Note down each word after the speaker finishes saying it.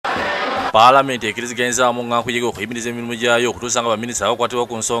Paalamenti ekkiriziganyiza mu ngankuyiga okuyimiriza emirimu gyayo okutuusa nga baminisita bakwatibwa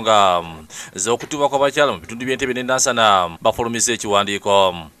ku nsonga z'okuttibwa kw'abakyala mu bitundu by'Entebbe n'Enansana bafulumiza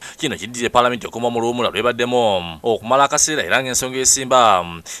ekiwandiiko. Kino kiddire Paalamenti okukoma mu luwummula lwebaddemu okumala akaseera era ng'ensonga esimba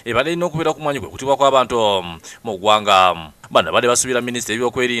ebadde erina okubeera ku mwanya gwe kuttibwa kw'abantu mu ggwanga. Bano badde basuubira minisita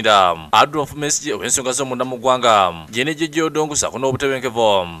ebyokwerinda Adolf Messi ow'ensonga z'omunda mu ggwanga Jene Gy'ayo ssaako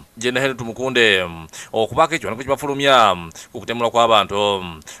n'obutebenkevu Jene Tumukunde okubaako ekiwandiiko kibafulumya ku kutemulwa kw'abantu.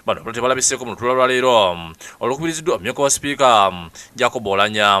 Bano tebalabiseeko mu lutuula lwa leero olw'okubiriziddwa omumyuka wa sipiika Jacob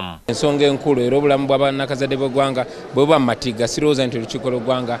Olanya. Ensonga enkulu era obulamu bw'abannakazadde b'eggwanga bwe buba mu matiga sirowooza nti olukiiko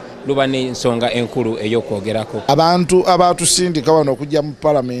lw'eggwanga luba n'ensonga enkulu ey'okwogerako. Abantu abatusindika wano okujja mu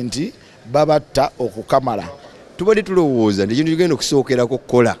Paalamenti babatta okukamala. Tubadde tulowooza nti ekintu kigenda okusookerako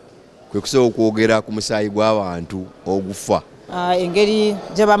kukola kwe kusooka okwogera ku musaayi gw'abantu ogufa. Engeri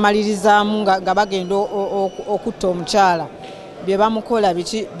gye bamalirizaamu nga bagenda okutta omukyala bye bamukola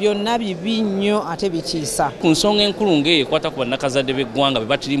biki byonna bibi nnyo ate bikiisa. Ku nsonga enkulu ng'eyo ekwata ku bannakazadde b'eggwanga be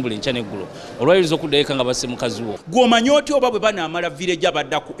batirimbula enkya n'eggulo olwayiriza okuddayika nga basse mukazi wo. Gw'omanyi otya oba bwe banaamala vireji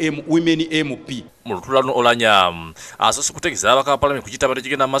abadda ku Women MP. Mu lutuula luno Olanya asoose okutegeeza abaka ba Paalamenti ku kitabo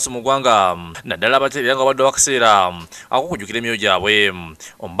ekigenda mu maaso mu ggwanga naddala abateerera nga badde wakaseera ak'okujjukira emyoyo gyabwe.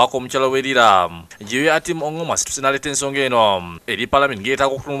 Omubaka omukyala w'erira gy'ayo Ongoma asituse n'aleeta ensonga eno eri Paalamenti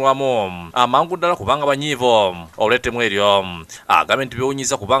ng'eyeetaaga okutunulwamu amangu ddala kubanga banyiivu olw'ettemu eryo. Agambye nti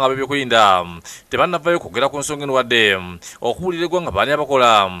bewunyiza kubanga ab'ebyokwerinda tebannavayo kwogera ku nsonga eno wadde okuwulira eggwanga baani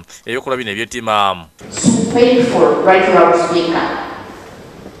abakola ebyokola bino ebyettima.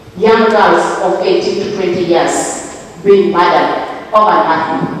 Young girls of 18 to 20 years being murdered over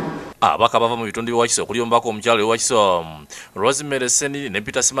nothing. Abaka bava mu bitundu by'Ewakiso okuli omubaka omukyalo w'Ewakiso Rosemary Seni ne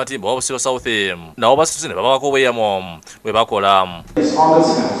Peter Simatimba wa Busiro South nabo basituse ne babawako obweyamo bwe bakola.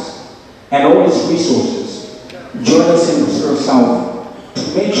 And all its resources join us in Busiro South to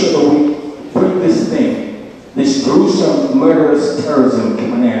make sure that we bring this gruesome, murderous terrorism to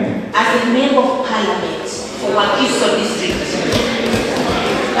an end. As a member of Parliament for Wakiso district,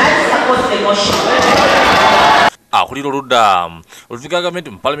 I support the motion. Akulira oludda oluviga gavumenti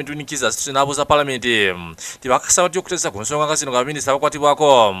mu Paalamenti winikiza asituse n'abuuza Paalamenti tebakakasa batya okuteesa ku nsonga nga zino nga baminisita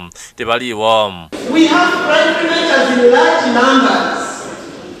bakwatibwako tebaliiwo. We have prime ministers in large numbers.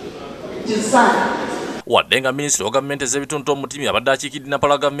 It is sad. Wadde nga minisita wa gavumenti ez'ebitundu omutimi abadde akiikidde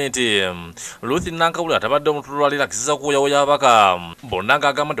Nampala gavumenti Ruth Nankabula atabadde omutulu lwa leero akizizza kuwuyawoya ababaka bonna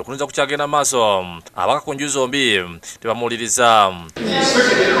ng'agamba nti okulunza kukyagenda maaso abaka ku nju zombi tebamuwuliriza.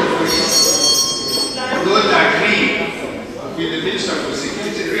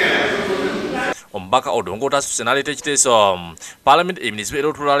 Omubaka Odongo asituse n'aleeta ekiteeso Paalamenti eyimirizibwa era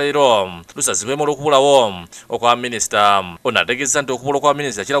olutuula leero lusazibwemu olw'okubulawo okwa minisita. Ono ategeeza nti okubula okwa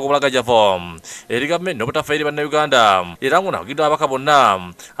minisita kiraga obulagajjavu eri gavumenti n'obutafa eri bannayuganda era ngo nakugiddwa ababaka bonna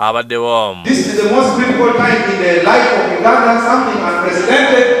abaddewo. This is the most critical time in the life of Uganda, something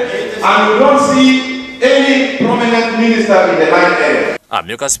unprecedented, and we don't see any prominent minister in the line area.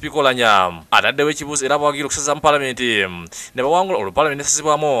 Amyuka Sipiika Olanya ataddewo ekibuuzo era bwagira okusaza mu Paalamenti ne bawangula olwo Paalamenti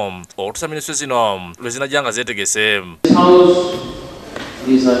esazibwamu okutuusa minisitule zino lwe zinajja nga zeetegese. House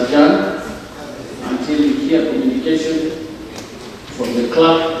is adjourned until we hear communication from the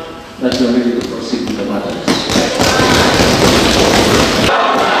clerk that we are ready to proceed with the matters.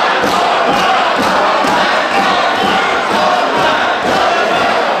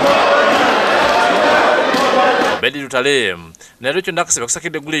 Obeid Lutale ne Rachael Nakassi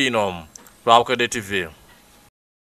bakusakidde eggulu lino lwa Bukedde TV.